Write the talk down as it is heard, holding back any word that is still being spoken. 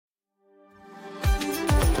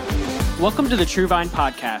Welcome to the True Vine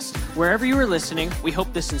Podcast. Wherever you are listening, we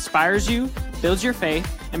hope this inspires you, builds your faith,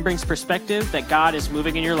 and brings perspective that God is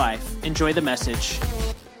moving in your life. Enjoy the message.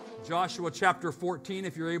 Joshua chapter 14,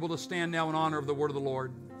 if you're able to stand now in honor of the word of the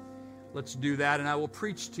Lord, let's do that, and I will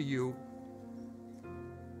preach to you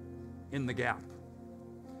in the gap.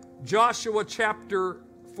 Joshua chapter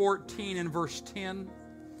 14 and verse 10.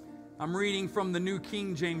 I'm reading from the New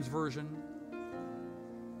King James Version.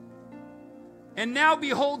 And now,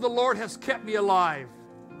 behold, the Lord has kept me alive.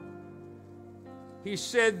 He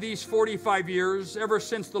said these 45 years, ever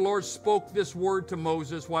since the Lord spoke this word to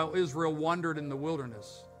Moses while Israel wandered in the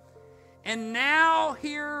wilderness. And now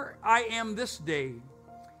here I am this day,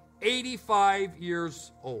 85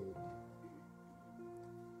 years old.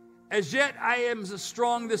 As yet I am as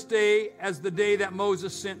strong this day as the day that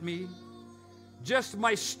Moses sent me. Just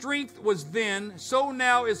my strength was then, so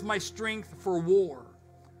now is my strength for war,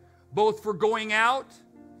 both for going out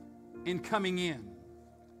and coming in.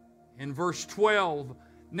 In verse 12,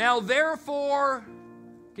 now therefore,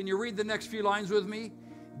 can you read the next few lines with me?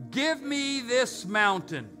 Give me this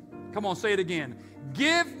mountain. Come on, say it again.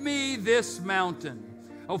 Give me this mountain,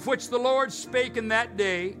 of which the Lord spake in that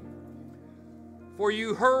day. For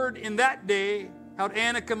you heard in that day how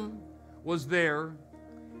Anakim was there,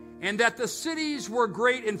 and that the cities were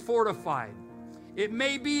great and fortified. It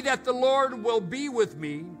may be that the Lord will be with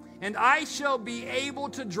me, and I shall be able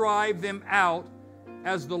to drive them out,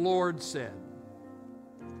 as the Lord said.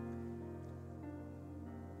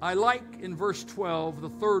 I like in verse 12 the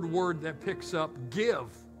third word that picks up,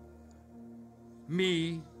 give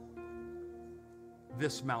me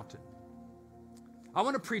this mountain. I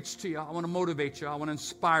want to preach to you. I want to motivate you. I want to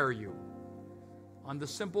inspire you on the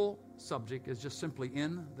simple subject is just simply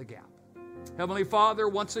in the gap. Heavenly Father,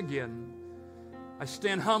 once again, I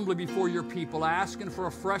stand humbly before your people, asking for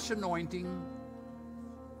a fresh anointing,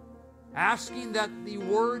 asking that the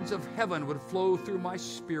words of heaven would flow through my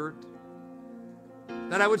spirit,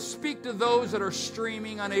 that I would speak to those that are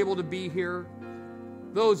streaming, unable to be here,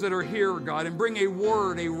 those that are here, God, and bring a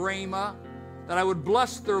word, a rhema, that I would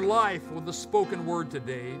bless their life with the spoken word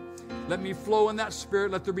today. Let me flow in that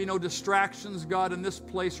spirit. Let there be no distractions, God, in this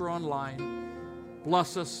place or online.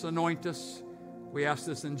 Bless us, anoint us. We ask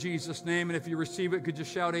this in Jesus' name, and if you receive it, could you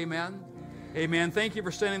shout amen? Amen. Thank you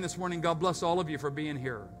for standing this morning. God bless all of you for being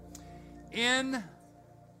here. In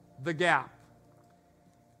the gap.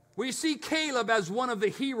 We see Caleb as one of the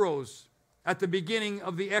heroes at the beginning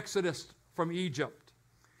of the Exodus from Egypt.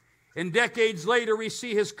 And decades later, we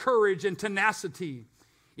see his courage and tenacity,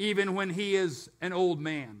 even when he is an old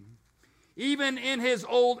man. Even in his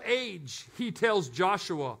old age, he tells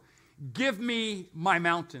Joshua, give me my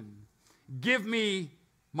mountain. Give me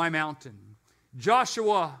my mountain.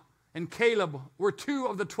 Joshua and Caleb were two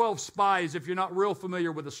of the 12 spies, if you're not real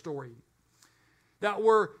familiar with the story, that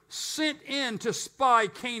were sent in to spy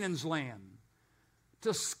Canaan's land,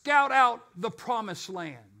 to scout out the promised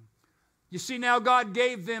land. You see, now God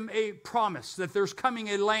gave them a promise that there's coming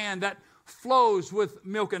a land that flows with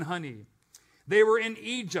milk and honey. They were in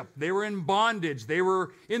Egypt. They were in bondage. They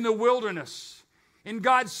were in the wilderness. And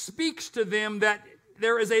God speaks to them that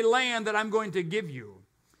there is a land that I'm going to give you.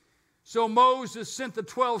 So Moses sent the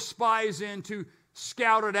 12 spies in to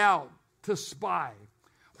scout it out, to spy.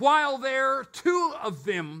 While there, 2 of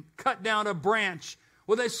them cut down a branch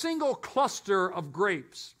with a single cluster of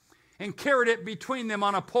grapes and carried it between them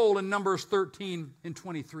on a pole in Numbers 13 and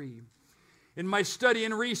 23. In my study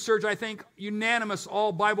and research, I think unanimous,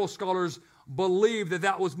 all Bible scholars believe that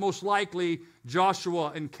that was most likely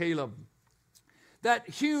Joshua and Caleb. That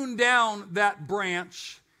hewn down that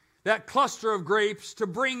branch, that cluster of grapes, to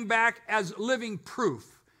bring back as living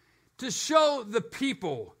proof, to show the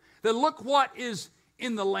people that look what is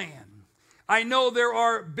in the land. I know there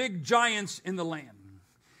are big giants in the land.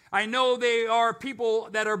 I know they are people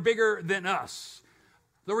that are bigger than us.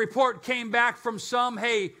 The report came back from some,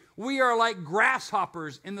 hey, we are like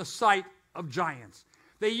grasshoppers in the sight of giants.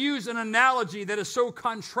 They use an analogy that is so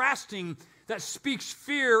contrasting that speaks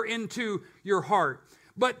fear into your heart.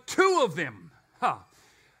 But 2 of them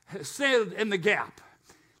said in the gap.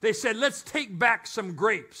 They said, let's take back some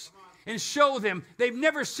grapes and show them. They've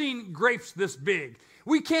never seen grapes this big.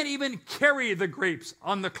 We can't even carry the grapes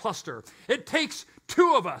on the cluster. It takes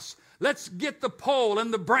 2 of us. Let's get the pole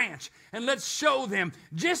and the branch and let's show them,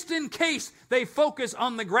 just in case they focus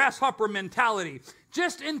on the grasshopper mentality,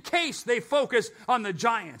 just in case they focus on the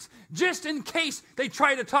giants, just in case they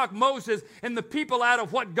try to talk Moses and the people out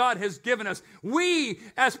of what God has given us. We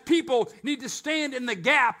as people need to stand in the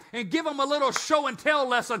gap and give them a little show and tell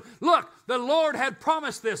lesson. Look, the Lord had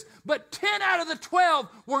promised this, but 10 out of the 12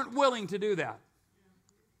 weren't willing to do that.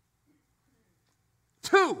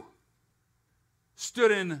 2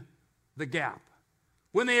 stood in the gap.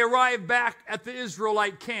 When they arrived back at the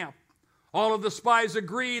Israelite camp, all of the spies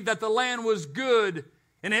agreed that the land was good,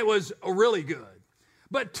 and it was really good.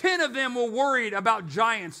 But 10 of them were worried about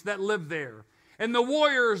giants that lived there, and the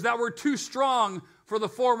warriors that were too strong for the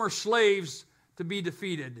former slaves to be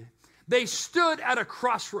defeated. They stood at a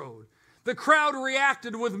crossroad. The crowd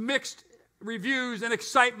reacted with mixed reviews and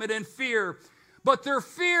excitement and fear, but their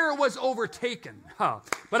fear was overtaken.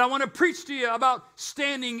 But I want to preach to you about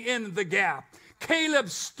standing in the gap. Caleb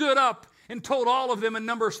stood up and told all of them in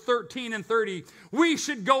Numbers 13 and 30, we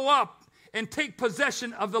should go up and take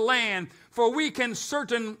possession of the land, for we can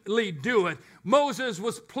certainly do it. Moses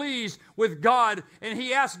was pleased with God, and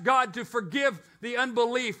he asked God to forgive the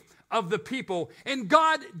unbelief of the people. And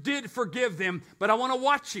God did forgive them. But I want to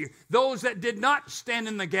watch you. Those that did not stand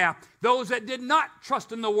in the gap, those that did not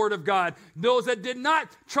trust in the Word of God, those that did not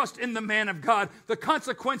trust in the man of God, the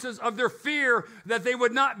consequences of their fear that they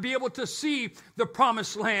would not be able to see the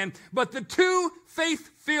promised land. But the 2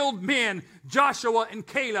 faith-filled men, Joshua and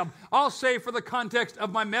Caleb, I'll say for the context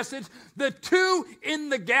of my message, the 2 in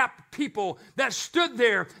the gap people that stood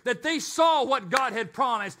there, that they saw what God had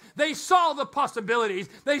promised. They saw the possibilities.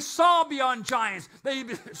 They saw beyond giants. They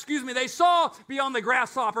saw beyond the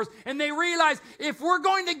grasshoppers, and they realized if we're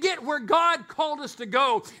going to get where God called us to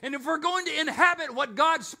go, and if we're going to inhabit what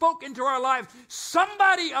God spoke into our lives,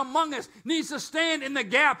 somebody among us needs to stand in the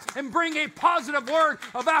gap and bring a positive word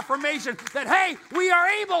of affirmation that, hey, we are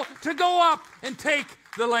able to go up and take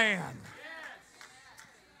the land.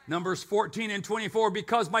 Numbers 14 and 24,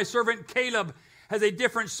 because my servant Caleb has a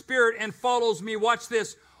different spirit and follows me, watch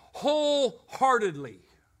this, wholeheartedly.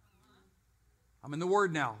 I'm in the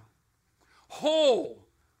word now. Whole,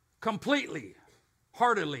 completely,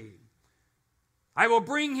 heartedly. I will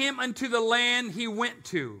bring him unto the land he went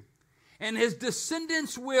to, and his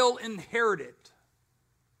descendants will inherit it.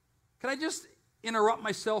 Can I just interrupt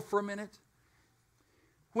myself for a minute?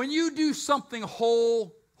 When you do something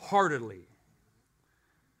wholeheartedly,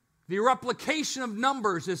 the replication of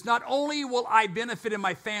Numbers is not only will I benefit in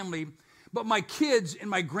my family, but my kids and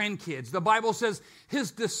my grandkids. The Bible says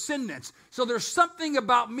his descendants. So there's something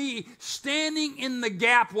about me standing in the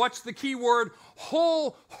gap, watch the key word,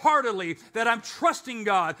 wholeheartedly, that I'm trusting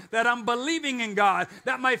God, that I'm believing in God,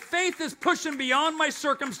 that my faith is pushing beyond my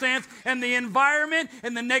circumstance and the environment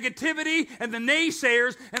and the negativity and the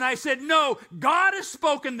naysayers. And I said, no, God has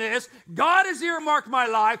spoken this. God has earmarked my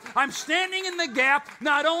life. I'm standing in the gap,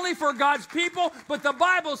 not only for God's people, but the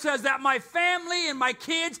Bible says that my family and my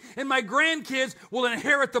kids and my grandkids will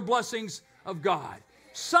inherit the blessings of God.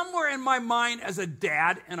 Somewhere in my mind as a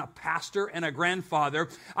dad and a pastor and a grandfather,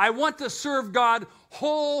 I want to serve God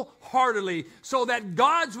wholeheartedly so that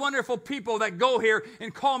God's wonderful people that go here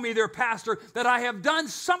and call me their pastor, that I have done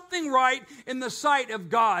something right in the sight of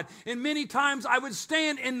God. And many times I would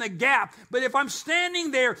stand in the gap, but if I'm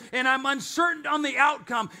standing there and I'm uncertain on the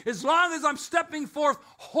outcome, as long as I'm stepping forth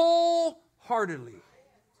wholeheartedly,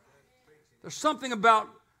 there's something about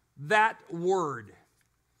that word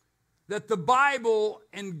that the Bible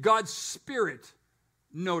and God's Spirit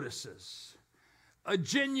notices. A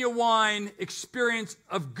genuine experience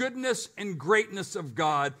of goodness and greatness of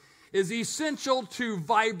God is essential to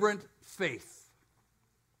vibrant faith.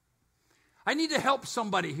 I need to help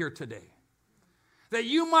somebody here today. That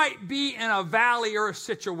you might be in a valley or a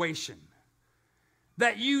situation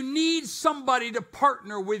that you need somebody to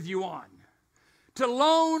partner with you on, to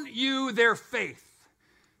loan you their faith,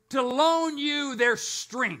 to loan you their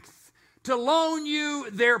strength, to loan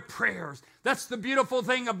you their prayers. That's the beautiful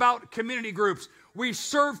thing about community groups. We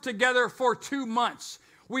serve together for 2 months.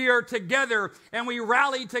 We are together and we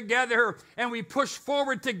rally together and we push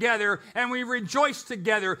forward together and we rejoice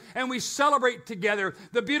together and we celebrate together.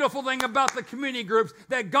 The beautiful thing about the community groups,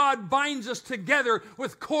 that God binds us together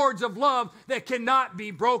with cords of love that cannot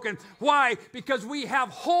be broken. Why? Because we have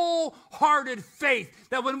wholehearted faith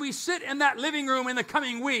that when we sit in that living room in the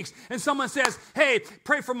coming weeks and someone says, hey,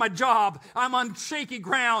 pray for my job. I'm on shaky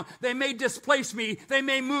ground. They may displace me. They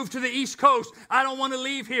may move to the East Coast. I don't want to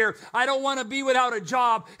leave here. I don't want to be without a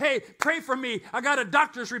job. Hey, pray for me. I got a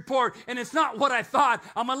doctor's report and it's not what I thought.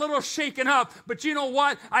 I'm a little shaken up, but you know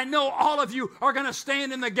what? I know all of you are going to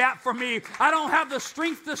stand in the gap for me. I don't have the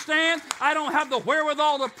strength to stand. I don't have the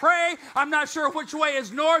wherewithal to pray. I'm not sure which way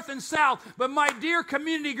is north and south, but my dear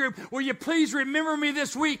community group, will you please remember me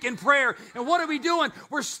this week in prayer? And what are we doing?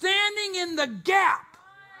 We're standing in the gap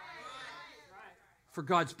for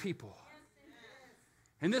God's people.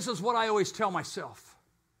 And this is what I always tell myself.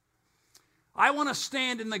 I want to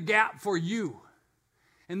stand in the gap for you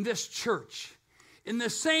in this church. in the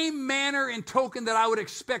same manner and token that I would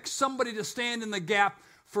expect somebody to stand in the gap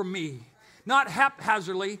for me. Not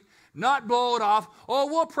haphazardly, not blow it off. Oh,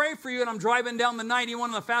 we'll pray for you, and I'm driving down the 91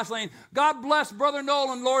 in the fast lane. God bless Brother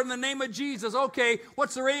Nolan, Lord, in the name of Jesus. Okay,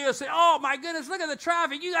 what's the radio say? Oh, my goodness, look at the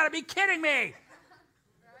traffic. You got to be kidding me.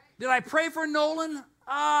 Did I pray for Nolan?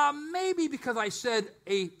 Maybe because I said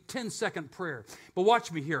a 10-second prayer. But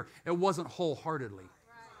watch me here. It wasn't wholeheartedly.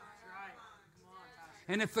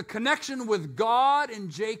 And if the connection with God and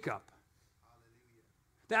Jacob,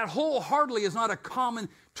 that wholeheartedly is not a common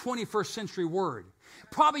 21st century word.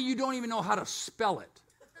 Probably you don't even know how to spell it.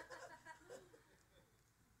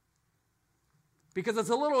 Because it's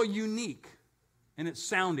a little unique in its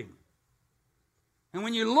sounding. And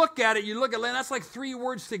when you look at it, that's like 3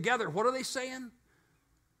 words together. What are they saying?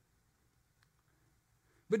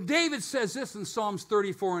 But David says this in Psalms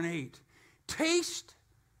 34:8. Taste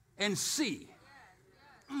and see.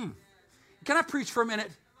 Can I preach for a minute?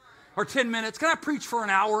 Or 10 minutes? Can I preach for an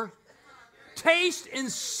hour? Taste and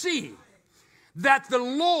see that the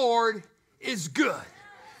Lord is good.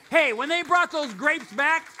 Hey, when they brought those grapes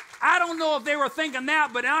back, I don't know if they were thinking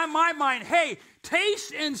that, but in my mind, hey,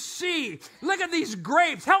 taste and see. Look at these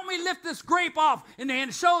grapes. Help me lift this grape off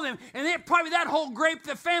and show them. And probably that whole grape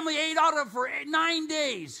the family ate out of for 9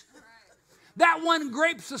 days. That one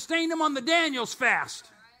grape sustained them on the Daniel's fast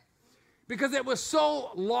because it was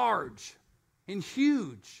so large and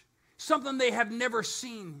huge, something they have never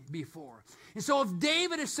seen before. And so if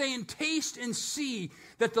David is saying, taste and see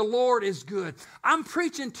that the Lord is good, I'm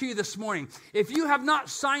preaching to you this morning. If you have not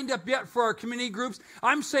signed up yet for our community groups,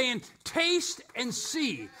 I'm saying, taste and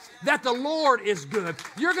see that the Lord is good.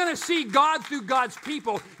 You're going to see God through God's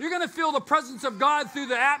people. You're going to feel the presence of God through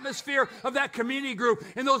the atmosphere of that community group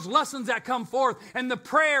and those lessons that come forth and the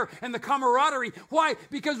prayer and the camaraderie. Why?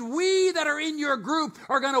 Because we that are in your group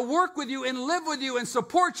are going to work with you and live with you and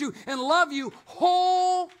support you and love you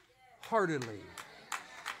wholeheartedly.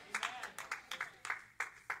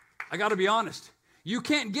 I got to be honest. You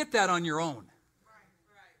can't get that on your own.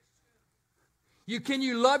 Can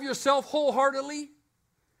you love yourself wholeheartedly?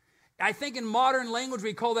 I think in modern language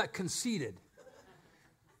we call that conceited.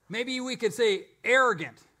 Maybe we could say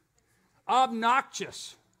arrogant,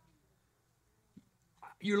 obnoxious.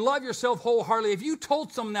 You love yourself wholeheartedly. If you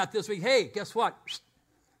told someone that this week, hey, guess what?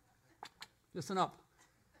 Listen up.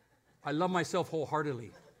 I love myself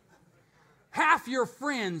wholeheartedly. Half your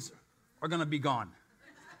friends are going to be gone.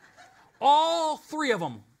 All 3 of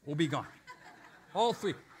them will be gone. All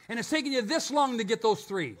 3. And it's taking you this long to get those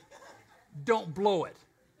 3. Don't blow it.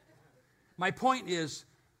 My point is,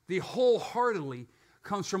 the wholeheartedly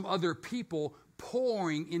comes from other people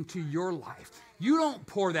pouring into your life. You don't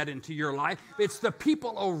pour that into your life. It's the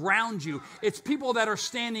people around you. It's people that are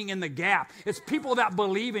standing in the gap. It's people that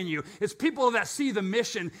believe in you. It's people that see the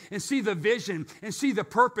mission and see the vision and see the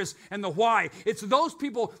purpose and the why. It's those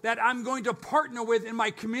people that I'm going to partner with in my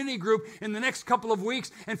community group in the next couple of weeks.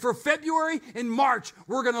 And for February and March,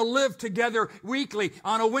 we're going to live together weekly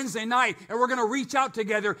on a Wednesday night. And we're going to reach out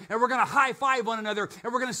together. And we're going to high-five one another.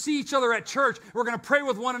 And we're going to see each other at church. We're going to pray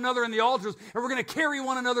with one another in the altars. And we're going to carry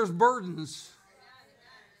one another's burdens.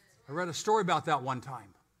 I read a story about that one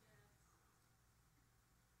time.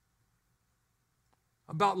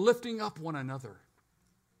 About lifting up one another.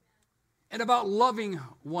 And about loving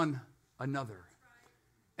one another.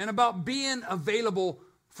 And about being available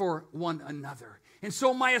for one another. And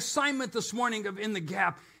so my assignment this morning of In the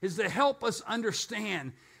Gap is to help us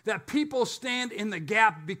understand that people stand in the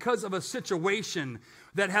gap because of a situation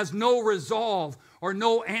that has no resolve or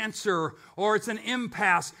no answer, or it's an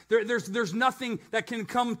impasse. There's nothing that can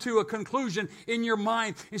come to a conclusion in your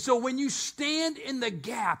mind. And so when you stand in the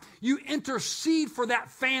gap, you intercede for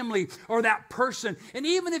that family or that person. And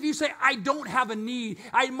even if you say, I don't have a need,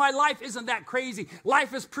 my life isn't that crazy,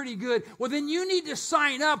 life is pretty good, well then you need to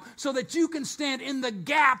sign up so that you can stand in the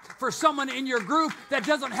gap for someone in your group that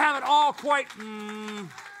doesn't have it all quite...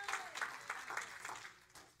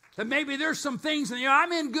 That maybe there's some things, and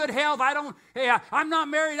I'm in good health. I'm not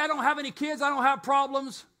married. I don't have any kids. I don't have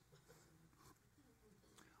problems.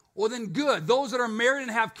 Well, then good. Those that are married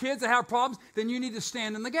and have kids that have problems, then you need to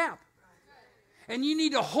stand in the gap. And you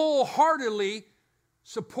need to wholeheartedly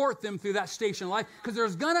support them through that station in life. Because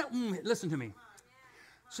there's going to, listen to me,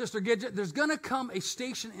 Sister Gidget, there's going to come a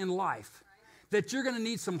station in life that you're going to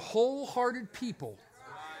need some wholehearted people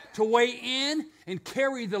to weigh in and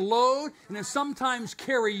carry the load, and then sometimes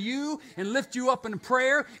carry you and lift you up in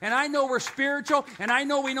prayer. And I know we're spiritual, and I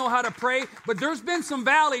know we know how to pray, but there's been some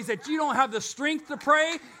valleys that you don't have the strength to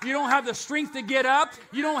pray, you don't have the strength to get up,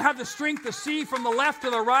 you don't have the strength to see from the left to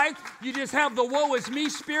the right, you just have the woe is me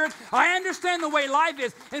spirit. I understand the way life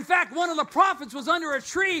is. In fact, one of the prophets was under a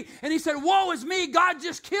tree, and he said, woe is me, God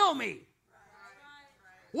just kill me.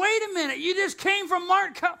 Wait a minute, you just came from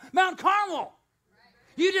Mount Carmel.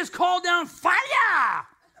 You just called down fire.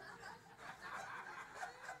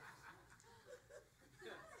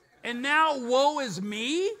 And now woe is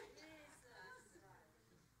me?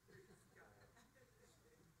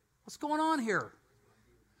 What's going on here?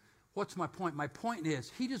 What's my point? My point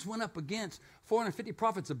is, he just went up against 450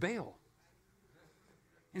 prophets of Baal.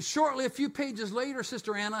 And shortly, a few pages later,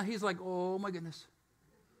 Sister Anna, he's like, oh my goodness.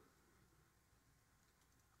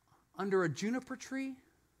 Under a juniper tree?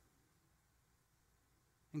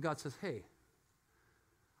 And God says, hey,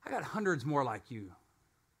 I got hundreds more like you.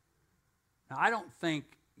 Now, I don't think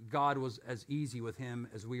God was as easy with him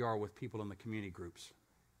as we are with people in the community groups.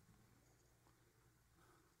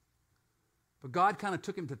 But God kind of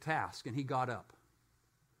took him to task, and he got up.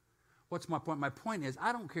 What's my point? My point is,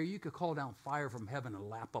 I don't care. You could call down fire from heaven and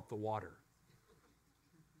lap up the water.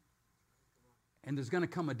 And there's going to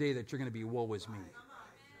come a day that you're going to be, woe is me.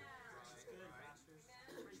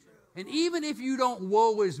 And even if you don't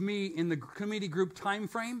woe is me in the community group time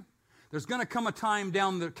frame, there's going to come a time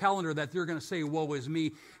down the calendar that they're going to say, woe is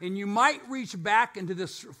me. And you might reach back into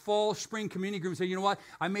this fall, spring community group and say, you know what?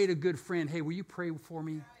 I made a good friend. Hey, will you pray for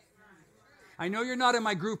me? I know you're not in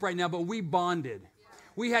my group right now, but we bonded.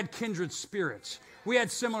 We had kindred spirits. We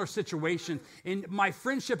had similar situations. And my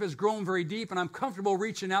friendship has grown very deep, and I'm comfortable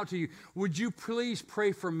reaching out to you. Would you please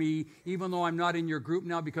pray for me, even though I'm not in your group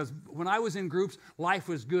now? Because when I was in groups, life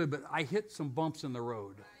was good, but I hit some bumps in the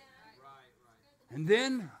road. And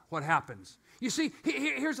then what happens? You see,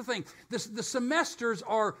 here's the thing. The semesters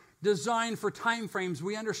are designed for time frames,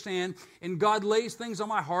 we understand, and God lays things on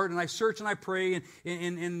my heart, and I search and I pray,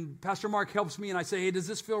 and Pastor Mark helps me, and I say, hey, does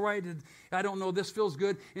this feel right? I don't know, this feels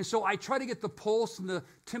good. And so I try to get the pulse and the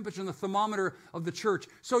temperature and the thermometer of the church.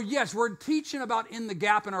 So yes, we're teaching about In the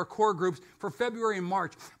Gap in our core groups for February and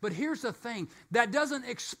March, but here's the thing. That doesn't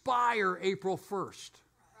expire April 1st.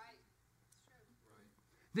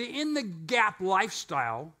 The In the Gap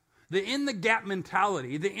lifestyle, the in the gap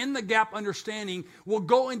mentality, the in the gap understanding will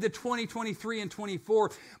go into 2023 and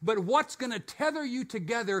 24. But what's going to tether you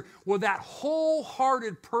together with that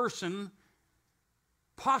wholehearted person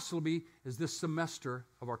possibly is this semester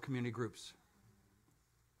of our community groups.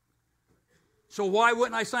 So why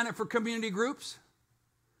wouldn't I sign up for community groups?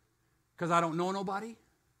 Because I don't know nobody?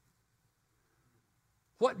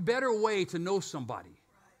 What better way to know somebody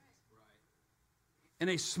in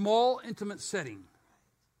a small, intimate setting?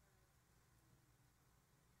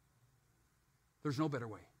 There's no better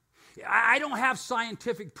way. I don't have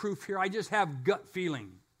scientific proof here. I just have gut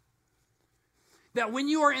feeling. That when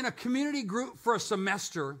you are in a community group for a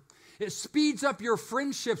semester, it speeds up your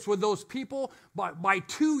friendships with those people by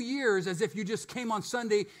 2 years, as if you just came on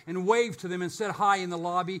Sunday and waved to them and said hi in the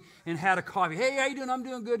lobby and had a coffee. Hey, how you doing? I'm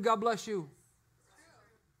doing good. God bless you.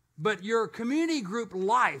 But your community group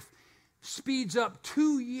life speeds up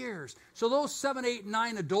 2 years. So those 7, 8,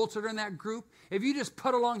 9 adults that are in that group, if you just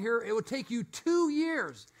put along here, it would take you 2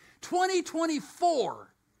 years,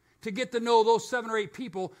 2024, to get to know those 7 or 8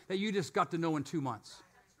 people that you just got to know in 2 months.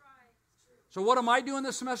 So what am I doing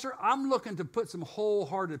this semester? I'm looking to put some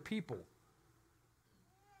wholehearted people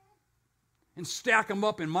and stack them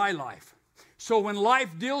up in my life. So when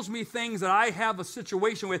life deals me things that I have a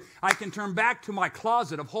situation with, I can turn back to my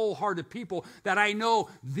closet of wholehearted people that I know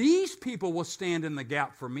these people will stand in the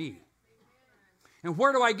gap for me. And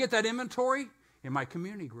where do I get that inventory? In my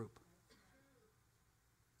community group.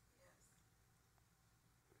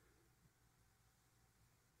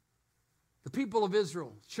 The people of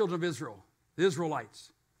Israel, children of Israel, the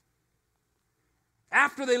Israelites,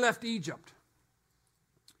 after they left Egypt,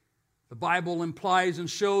 the Bible implies and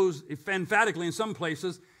shows emphatically in some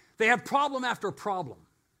places, they had problem after problem.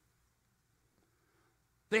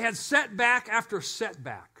 They had setback after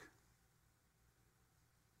setback.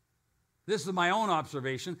 This is my own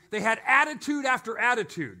observation. They had attitude after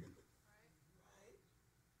attitude.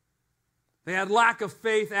 They had lack of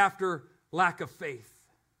faith after lack of faith.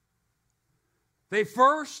 They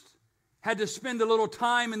first had to spend a little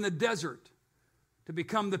time in the desert to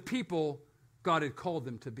become the people God had called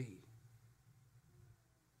them to be.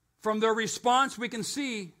 From their response, we can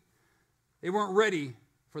see they weren't ready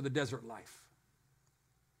for the desert life.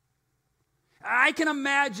 I can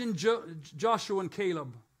imagine Joshua and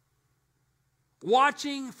Caleb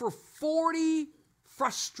watching for 40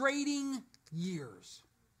 frustrating years,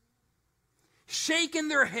 shaking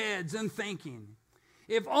their heads and thinking,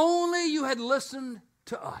 if only you had listened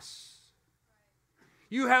to us,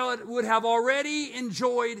 you would have already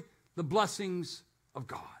enjoyed the blessings of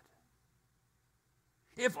God.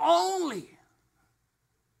 If only.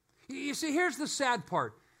 You see, here's the sad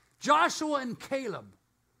part. Joshua and Caleb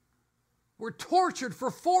were tortured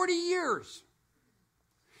for 40 years.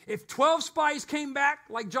 If 12 spies came back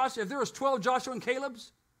like Joshua, if there was 12 Joshua and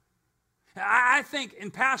Caleb's, I think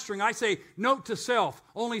in pastoring, I say, note to self,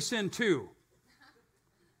 only send 2.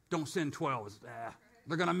 Don't send 12.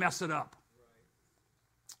 They're going to mess it up.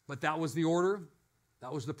 But that was the order.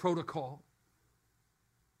 That was the protocol.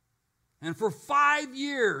 And for 5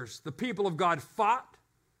 years, the people of God fought,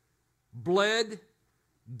 bled,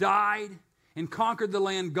 died, and conquered the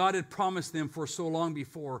land God had promised them for so long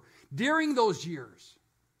before. During those years,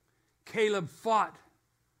 Caleb fought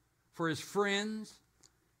for his friends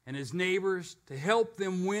and his neighbors to help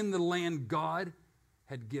them win the land God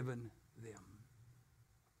had given them.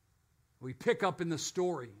 We pick up in the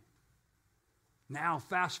story. Now,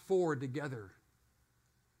 fast forward together.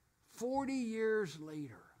 40 years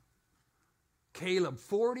later, Caleb,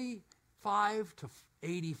 45 to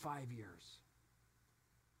 85 years.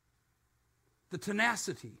 The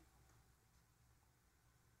tenacity,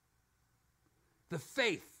 the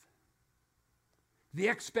faith, the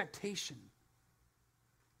expectation.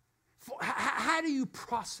 How do you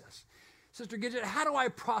process? Sister Gidget, how do I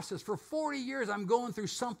process? For 40 years, I'm going through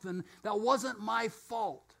something that wasn't my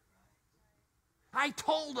fault. I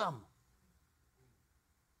told them.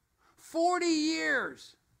 40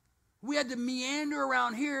 years. We had to meander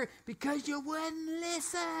around here because you wouldn't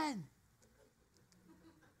listen.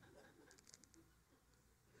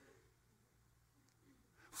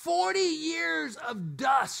 "40 years of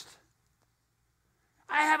dust.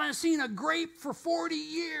 I haven't seen a grape for 40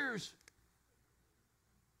 years.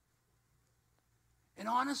 And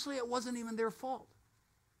honestly, it wasn't even their fault.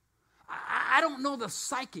 I don't know the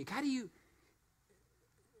psychic.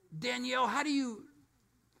 Danielle, how do you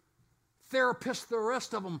therapist the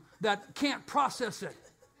rest of them that can't process it?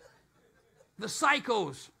 The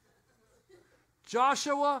psychos.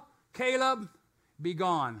 Joshua, Caleb, be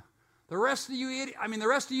gone. The rest of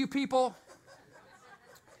you people,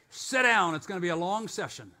 sit down. It's going to be a long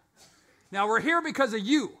session. Now, we're here because of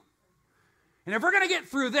you. And if we're going to get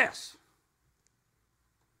through this,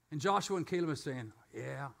 and Joshua and Caleb are saying,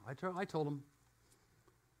 yeah, I told them.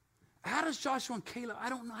 How does Joshua and Caleb, I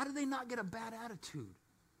don't know, how do they not get a bad attitude?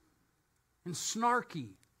 And snarky,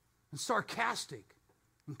 and sarcastic,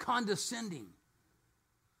 and condescending.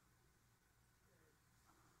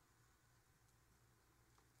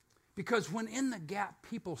 Because when in the gap,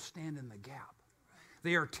 people stand in the gap.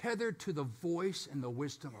 They are tethered to the voice and the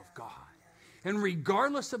wisdom of God. And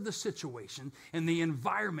regardless of the situation and the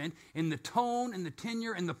environment and the tone and the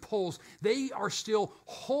tenure and the pulse, they are still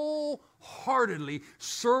wholeheartedly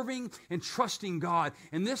serving and trusting God.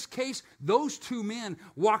 In this case, those two men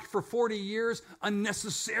walked for 40 years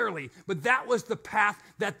unnecessarily, but that was the path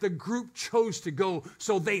that the group chose to go,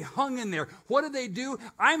 so they hung in there. What did they do?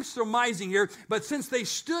 I'm surmising here, but since they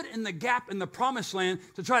stood in the gap in the promised land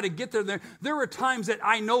to try to get there were times that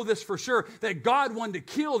I know this for sure, that God wanted to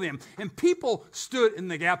kill them, and people stood in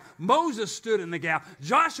the gap. Moses stood in the gap.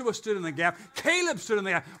 Joshua stood in the gap. Caleb stood in the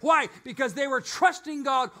gap. Why? Because they were trusting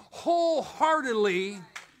God wholeheartedly.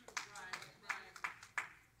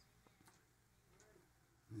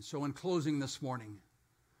 And so in closing this morning,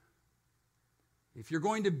 if you're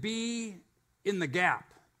going to be in the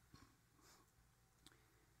gap,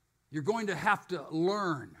 you're going to have to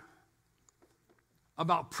learn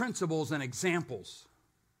about principles and examples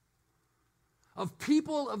of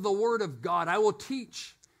people of the Word of God. I will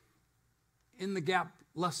teach in the gap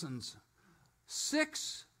lessons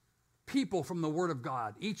 6 people from the Word of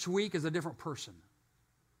God. Each week is a different person.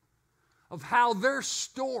 Of how their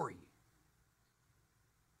story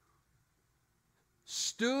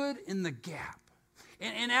stood in the gap.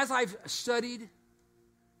 And as I've studied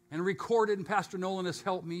and recorded, and Pastor Nolan has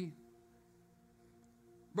helped me,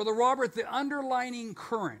 Brother Robert, the underlining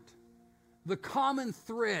current, the common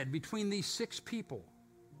thread between these 6 people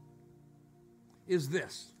is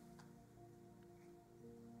this.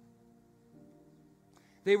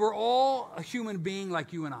 They were all a human being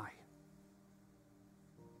like you and I.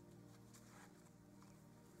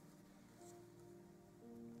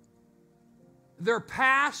 Their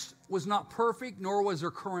past was not perfect, nor was their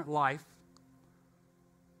current life.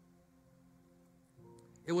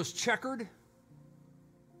 It was checkered.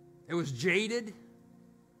 It was jaded.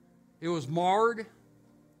 It was marred.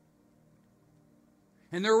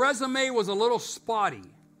 And their resume was a little spotty.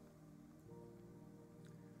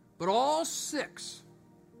 But all 6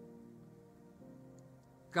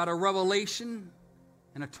 got a revelation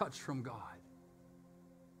and a touch from God.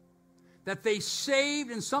 That they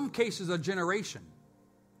saved, in some cases, a generation.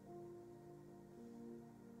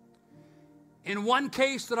 In one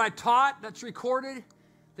case that I taught, that's recorded,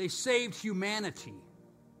 they saved humanity.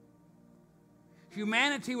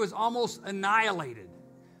 Humanity was almost annihilated.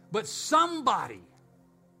 But somebody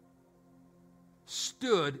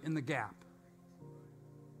stood in the gap.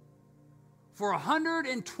 For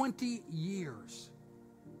 120 years.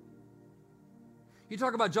 You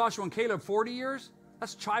talk about Joshua and Caleb, 40 years?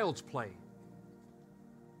 That's child's play.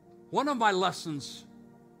 One of my lessons,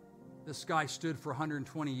 this guy stood for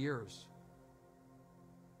 120 years.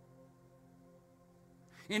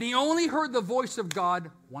 And he only heard the voice of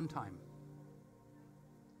God one time.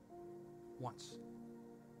 Once.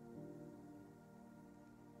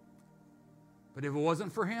 But if it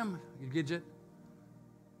wasn't for him, you get it?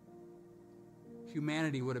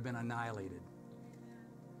 Humanity would have been annihilated.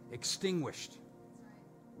 Extinguished.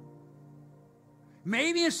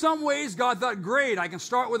 Maybe in some ways God thought, great, I can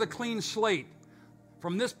start with a clean slate.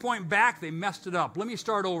 From this point back, they messed it up. Let me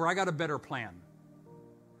start over. I got a better plan.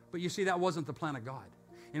 But you see, that wasn't the plan of God.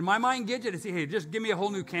 In my mind, Gidget, it's, hey, just give me a whole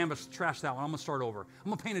new canvas, trash that one. I'm going to start over. I'm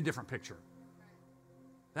going to paint a different picture.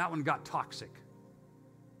 That one got toxic.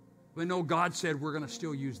 But no, God said we're going to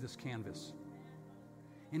still use this canvas.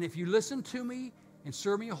 And if you listen to me and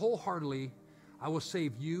serve me wholeheartedly, I will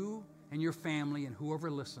save you and your family and whoever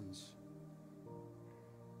listens.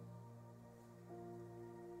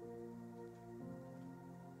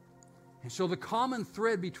 And so the common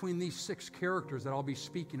thread between these 6 characters that I'll be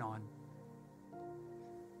speaking on,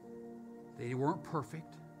 they weren't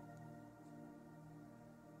perfect.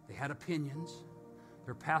 They had opinions.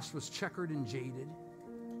 Their past was checkered and jaded.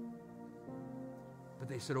 But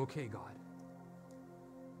they said, okay, God.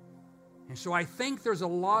 And so I think there's a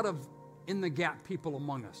lot of in the gap people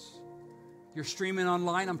among us. You're streaming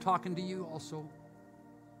online, I'm talking to you also.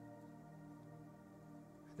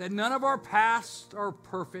 That none of our past are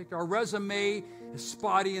perfect. Our resume is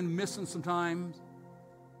spotty and missing sometimes.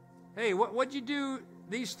 Hey, what'd you do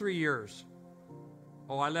these 3 years?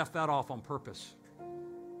 Oh, I left that off on purpose.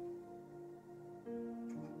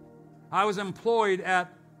 I was employed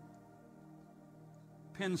at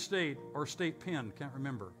Penn State or State Penn, can't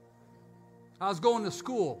remember. I was going to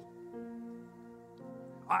school.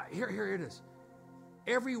 Here it is.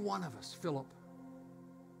 Every one of us, Philip,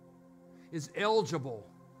 is eligible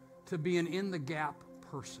to be an in-the-gap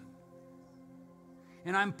person.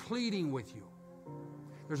 And I'm pleading with you.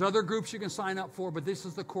 There's other groups you can sign up for, but this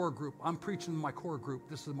is the core group. I'm preaching my core group.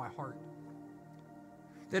 This is my heart.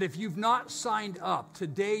 That if you've not signed up,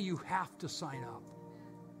 today you have to sign up.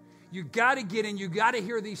 You got to get in. You got to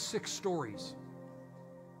hear these 6 stories.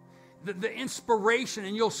 The inspiration,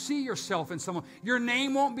 and you'll see yourself in someone. Your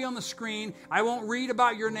name won't be on the screen. I won't read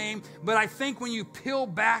about your name. But I think when you peel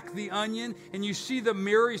back the onion and you see the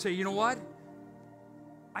mirror, you say, you know what?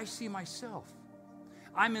 I see myself.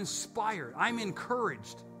 I'm inspired. I'm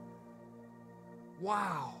encouraged.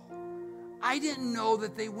 Wow. I didn't know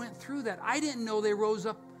that they went through that. I didn't know they rose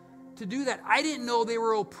up to do that. I didn't know they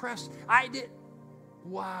were oppressed.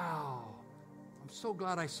 Wow. I'm so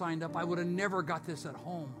glad I signed up. I would have never got this at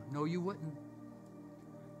home. No, you wouldn't.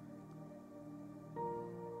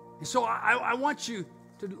 And so I want you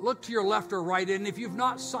to look to your left or right. And if you've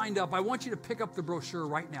not signed up, I want you to pick up the brochure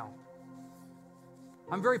right now.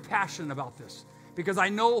 I'm very passionate about this because I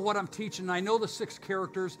know what I'm teaching. I know the 6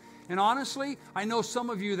 characters. And honestly, I know some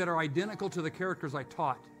of you that are identical to the characters I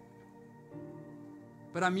taught.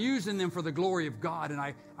 But I'm using them for the glory of God, and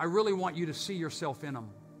I really want you to see yourself in them.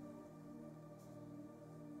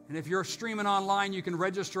 And if you're streaming online, you can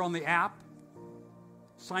register on the app.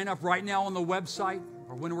 Sign up right now on the website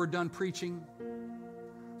or when we're done preaching.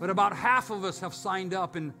 But about half of us have signed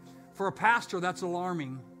up, and for a pastor, that's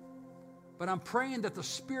alarming. But I'm praying that the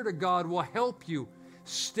Spirit of God will help you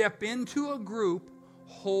step into a group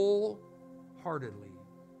wholeheartedly.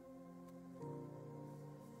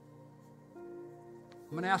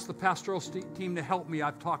 I'm going to ask the pastoral team to help me.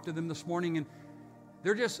 I've talked to them this morning, and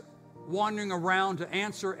they're just wandering around to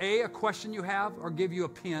answer a question you have or give you a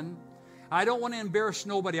pin. I don't want to embarrass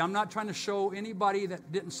nobody. I'm not trying to show anybody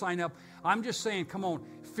that didn't sign up. I'm just saying, come on,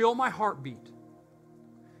 feel my heartbeat.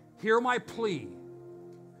 Hear my plea.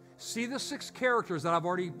 See the 6 characters that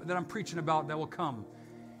I'm preaching about that will come.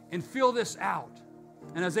 And fill this out.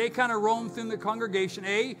 And as they kind of roam through the congregation,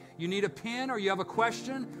 you need a pin or you have a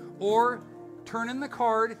question, or turn in the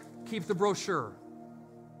card, keep the brochure.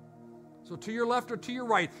 So to your left or to your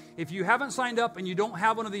right, if you haven't signed up and you don't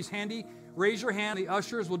have one of these handy, raise your hand. The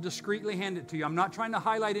ushers will discreetly hand it to you. I'm not trying to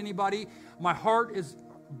highlight anybody. My heart is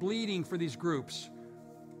bleeding for these groups.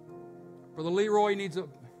 Brother Leroy,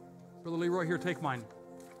 here, take mine.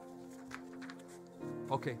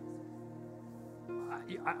 Okay.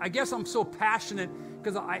 I guess I'm so passionate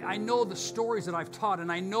because I know the stories that I've taught, and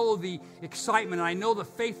I know the excitement, and I know the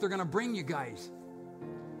faith they're going to bring you guys.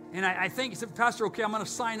 And I think, he said, Pastor, okay, I'm going to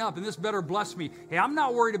sign up, and this better bless me. Hey, I'm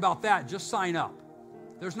not worried about that. Just sign up.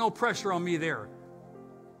 There's no pressure on me there.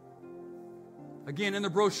 Again, in the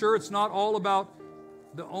brochure, it's not all about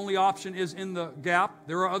the only option is in the gap.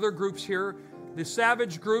 There are other groups here. The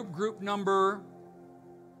Savage group, group number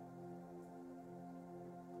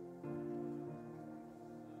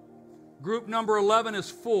 11 is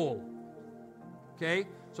full. Okay?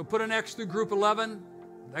 So put an X through group 11.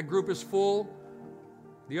 That group is full.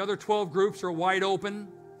 The other 12 groups are wide open.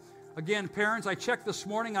 Again, parents, I checked this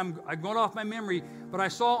morning. I'm going off my memory, but I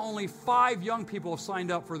saw only 5 young people have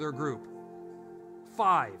signed up for their group.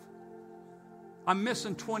 5. I'm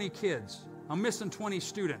missing 20 kids. I'm missing 20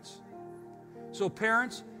 students. So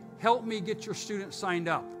parents, help me get your students signed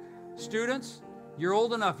up. Students, you're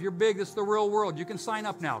old enough. You're big. This is the real world. You can sign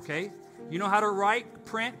up now, okay? You know how to write,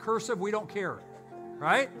 print, cursive? We don't care,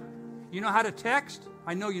 right? You know how to text?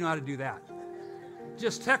 I know you know how to do that.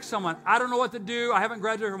 Just text someone. I don't know what to do. I haven't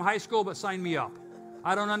graduated from high school, but sign me up.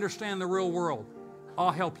 I don't understand the real world.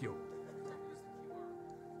 I'll help you.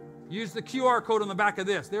 Use the QR code on the back of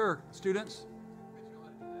this. There, students.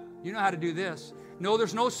 You know how to do this. No,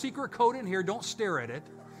 there's no secret code in here. Don't stare at it.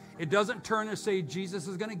 It doesn't turn and say Jesus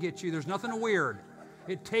is going to get you. There's nothing weird.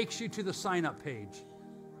 It takes you to the sign-up page.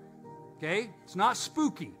 Okay? It's not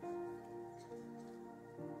spooky.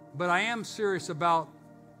 But I am serious about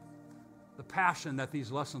the passion that these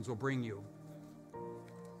lessons will bring you.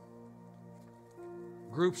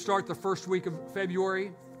 Groups start the first week of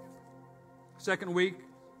February. Second week.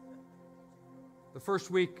 The first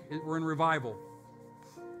week, we're in revival.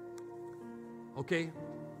 Okay?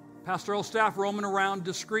 Pastoral staff roaming around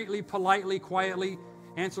discreetly, politely, quietly,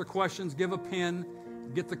 answer questions, give a pin,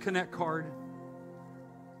 get the Connect card.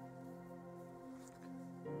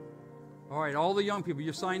 All right, all the young people,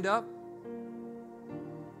 you signed up?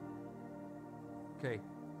 Okay,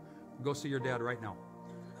 go see your dad right now.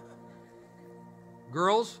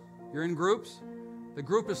 Girls, you're in groups. The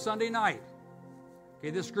group is Sunday night.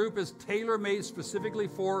 Okay, this group is tailor-made specifically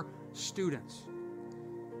for students.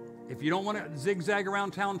 If you don't want to zigzag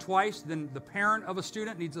around town twice, then the parent of a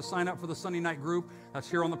student needs to sign up for the Sunday night group. That's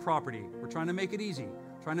here on the property. We're trying to make it easy,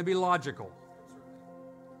 trying to be logical.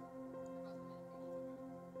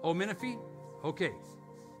 Oh, Menifee? Okay.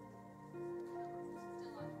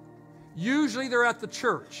 Usually they're at the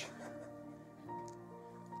church.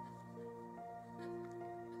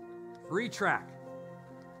 Retrack.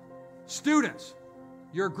 Students,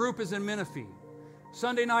 your group is in Menifee.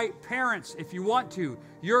 Sunday night, parents, if you want to,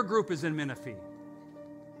 your group is in Menifee.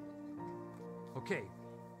 Okay.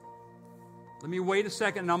 Let me wait a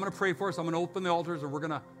second, and I'm going to pray for us. I'm going to open the altars, and we're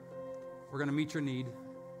going to meet your need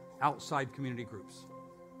outside community groups.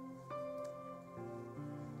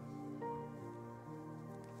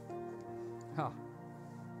 Huh.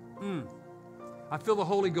 I feel the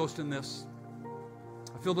Holy Ghost in this.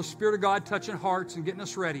 I feel the Spirit of God touching hearts and getting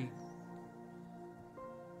us ready.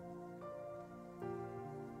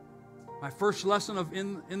 My first lesson of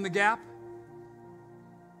in the Gap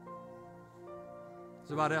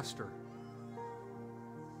is about Esther.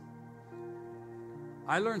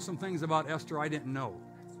 I learned some things about Esther I didn't know.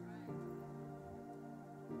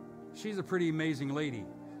 She's a pretty amazing lady,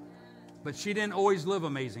 but she didn't always live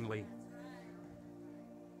amazingly.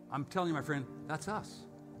 I'm telling you, my friend, that's us.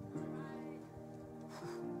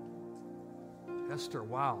 Esther,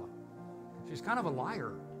 wow. She's kind of a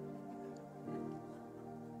liar.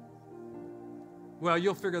 Well,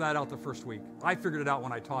 you'll figure that out the first week. I figured it out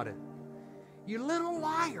when I taught it. You little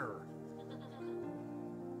liar.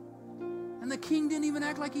 And the king didn't even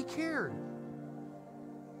act like he cared.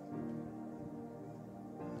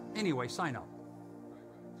 Anyway, sign up.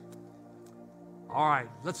 All right,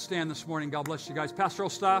 let's stand this morning. God bless you guys. Pastoral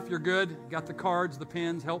staff, you're good. Got the cards, the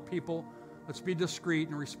pins, help people. Let's be discreet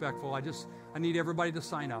and respectful. I need everybody to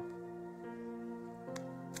sign up.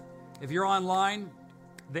 If you're online,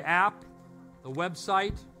 the app, the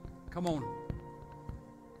website, come on.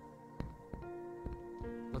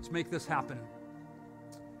 Let's make this happen.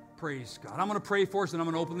 Praise God. I'm going to pray for us, and I'm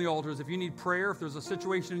going to open the altars. If you need prayer, if there's a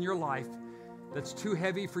situation in your life that's too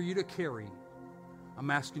heavy for you to carry,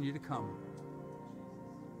 I'm asking you to come.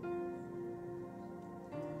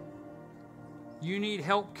 You need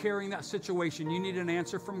help carrying that situation. You need an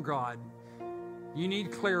answer from God. You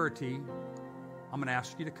need clarity. I'm going to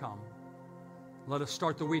ask you to come. Let us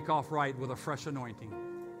start the week off right with a fresh anointing.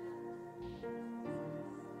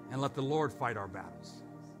 And let the Lord fight our battles.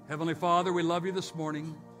 Heavenly Father, we love you this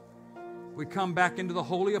morning. We come back into the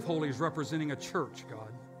Holy of Holies representing a church,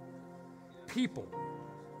 God. People.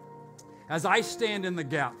 As I stand in the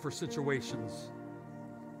gap for situations,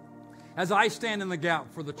 as I stand in the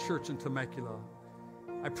gap for the church in Temecula,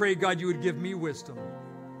 I pray, God, you would give me wisdom.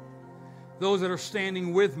 Those that are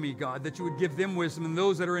standing with me, God, that you would give them wisdom. And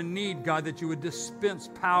those that are in need, God, that you would dispense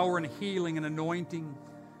power and healing and anointing.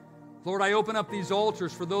 Lord, I open up these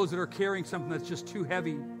altars for those that are carrying something that's just too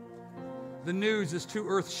heavy. The news is too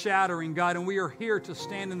earth-shattering, God, and we are here to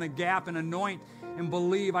stand in the gap and anoint and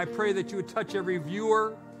believe. I pray that you would touch every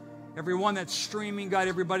viewer, everyone that's streaming, God,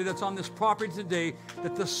 everybody that's on this property today,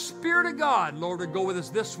 that the Spirit of God, Lord, would go with us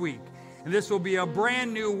this week. And this will be a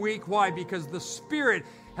brand new week. Why? Because the Spirit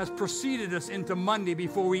has preceded us into Monday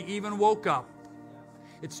before we even woke up.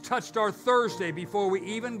 It's touched our Thursday before we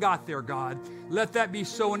even got there, God. Let that be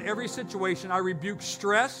so in every situation. I rebuke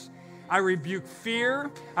stress. I rebuke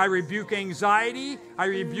fear. I rebuke anxiety. I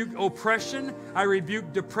rebuke oppression. I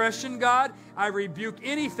rebuke depression, God. I rebuke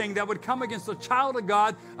anything that would come against a child of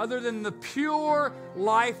God other than the pure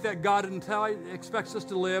life that God expects us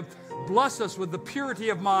to live. Bless us with the purity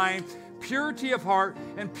of mind, purity of heart,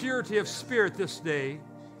 and purity of spirit this day.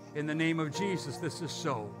 In the name of Jesus, this is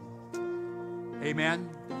so. Amen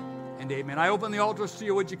and amen. I open the altars to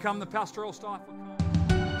you. Would you come? The pastoral staff will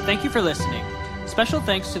come. Thank you for listening. Special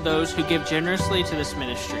thanks to those who give generously to this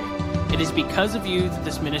ministry. It is because of you that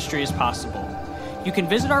this ministry is possible. You can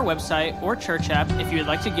visit our website or church app if you would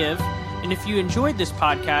like to give. And if you enjoyed this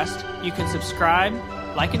podcast, you can subscribe,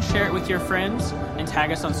 like and share it with your friends, and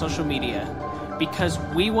tag us on social media. Because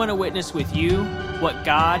we want to witness with you what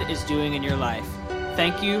God is doing in your life.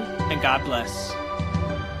 Thank you, and God bless.